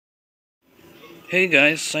Hey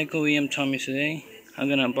guys, Psycho EM Tommy today. I'm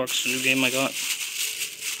gonna unbox the new game I got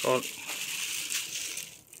called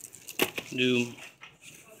Doom.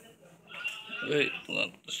 Wait,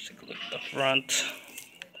 let's take a look at the front,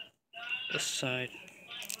 the side,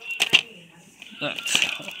 that.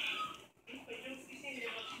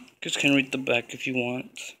 Just can read the back if you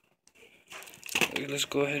want. Okay, let's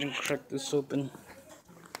go ahead and crack this open.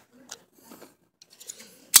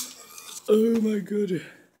 Oh my god.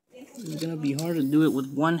 It's gonna be hard to do it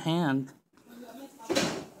with one hand.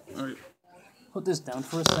 Alright, put this down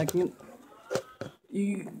for a second.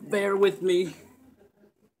 You bear with me.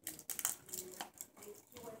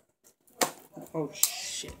 Oh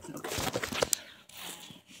shit, okay.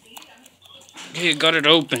 Okay, got it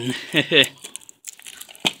open.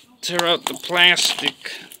 Tear out the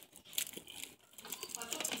plastic.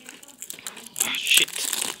 Oh shit.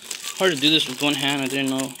 Hard to do this with one hand. I didn't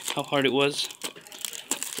know how hard it was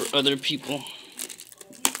for other people.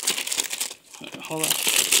 Hold on.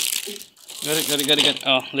 Got it.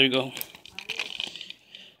 Oh, there you go.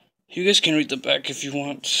 You guys can read the back if you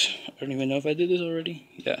want. I don't even know if I did this already.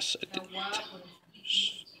 Yes, I did.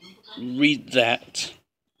 Read that.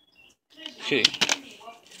 Okay.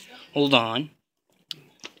 Hold on.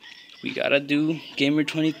 We gotta do Gamer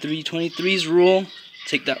 2323's rule.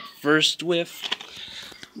 Take that first whiff.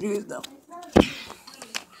 That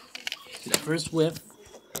first whiff.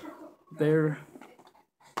 There.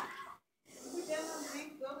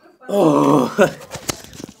 Oh.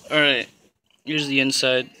 Alright. Here's the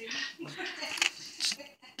inside.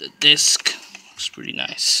 The disc looks pretty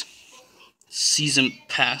nice. Season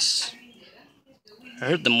pass. I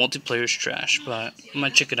heard the multiplayer's trash, but I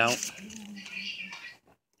might check it out.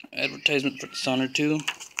 Advertisement for Dishonored 2.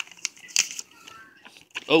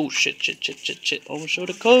 Oh shit. Overshow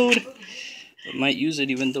the code. I might use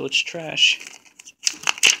it even though it's trash.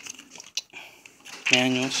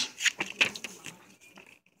 Manuals.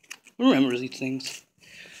 Remember these things.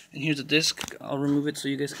 And here's the disc. I'll remove it so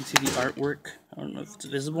you guys can see the artwork. I don't know if it's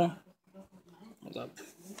visible. Hold up.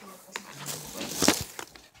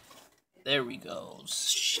 There we go.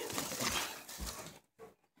 Shit.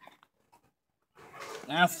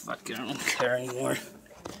 Ah, fuck it. I don't care anymore.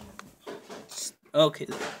 Okay.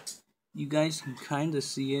 You guys can kind of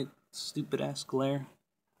see it. Stupid ass glare.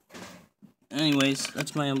 Anyways,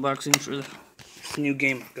 that's my unboxing for the new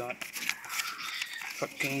game I got.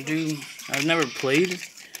 Fucking Doom. I've never played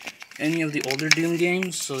any of the older Doom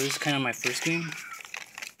games, so this is kind of my first game.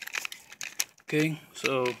 Okay,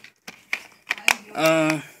 so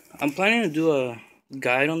I'm planning to do a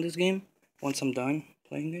guide on this game once I'm done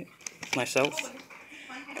playing it myself.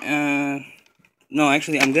 No,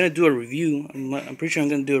 actually, I'm gonna do a review. I'm pretty sure I'm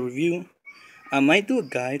gonna do a review. I might do a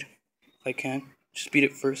guide if I can. Just beat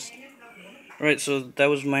it first. Alright, so that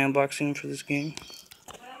was my unboxing for this game.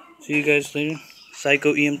 See you guys later.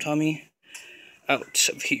 Psycho EM Tommy out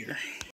of here.